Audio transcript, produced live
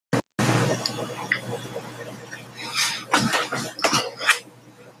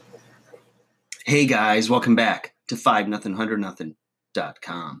Hey guys, welcome back to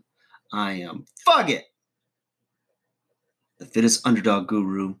 5NothinGHunterNothin.com. I am Fugget, the fittest underdog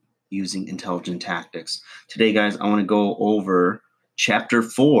guru using intelligent tactics. Today, guys, I want to go over chapter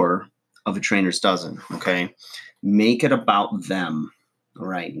 4 of A Trainer's Dozen, okay? Make it about them. All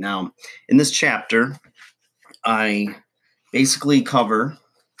right, now, in this chapter, I basically cover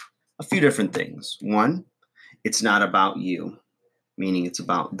a few different things. One, it's not about you, meaning it's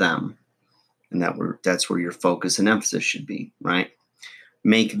about them. And that's where your focus and emphasis should be, right?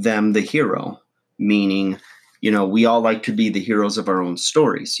 Make them the hero, meaning, we all like to be the heroes of our own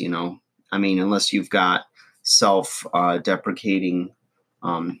stories, I mean, unless you've got self-deprecating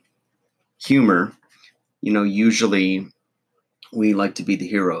humor, usually we like to be the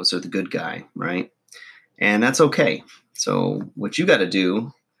heroes or the good guy, right? And that's okay. So what you got to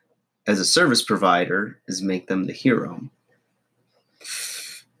do as a service provider is make them the hero.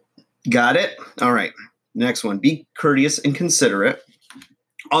 Got it? All right. Next one. Be courteous and considerate.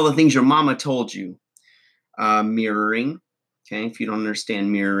 All the things your mama told you. Mirroring. Okay. If you don't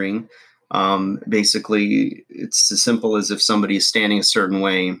understand mirroring, basically it's as simple as if somebody is standing a certain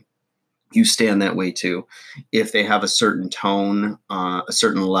way, you stand that way too. If they have a certain tone, a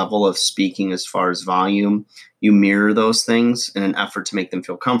certain level of speaking as far as volume, you mirror those things in an effort to make them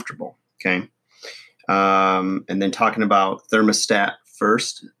feel comfortable. Okay. And then talking about thermostat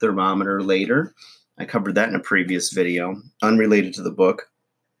first, thermometer later. I covered that in a previous video, unrelated to the book.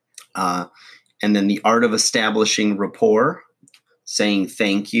 And then the art of establishing rapport, saying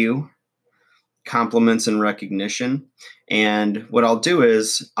thank you, compliments and recognition. And what I'll do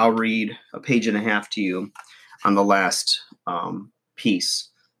is I'll read a page and a half to you on the last piece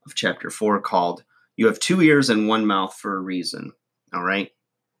of chapter 4 called You Have Two Ears and One Mouth for a Reason. All right.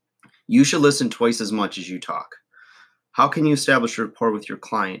 You should listen twice as much as you talk. How can you establish a rapport with your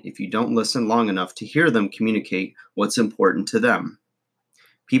client if you don't listen long enough to hear them communicate what's important to them?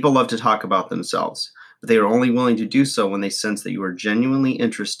 People love to talk about themselves, but they are only willing to do so when they sense that you are genuinely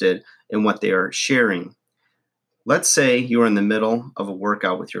interested in what they are sharing. Let's say you are in the middle of a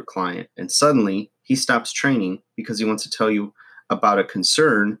workout with your client, and suddenly he stops training because he wants to tell you about a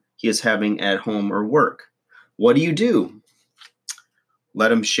concern he is having at home or work. What do?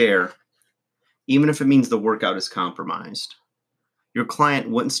 Let him share, even if it means the workout is compromised. Your client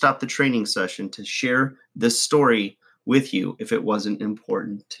wouldn't stop the training session to share this story with you if it wasn't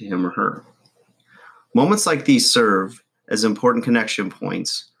important to him or her. Moments like these serve as important connection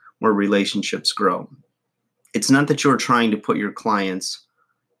points where relationships grow. It's not that you're trying to put your clients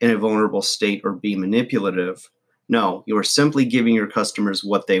in a vulnerable state or be manipulative. No, you are simply giving your customers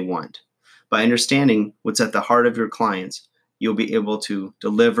what they want. By understanding what's at the heart of your clients, you'll be able to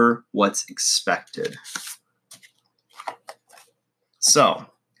deliver what's expected. So,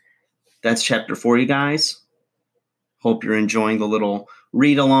 that's chapter 4, you guys. Hope you're enjoying the little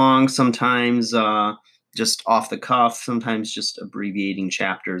read along, sometimes just off the cuff, sometimes just abbreviating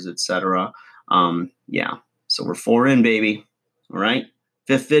chapters, etc. Yeah, so we're 4 in, baby. All right,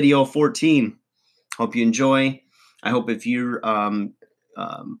 5th video, 14. Hope you enjoy. I hope if you're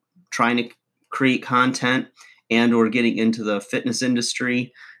trying to create content and or getting into the fitness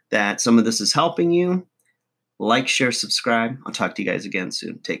industry, that some of this is helping you. Like, share, subscribe. I'll talk to you guys again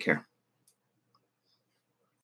soon. Take care.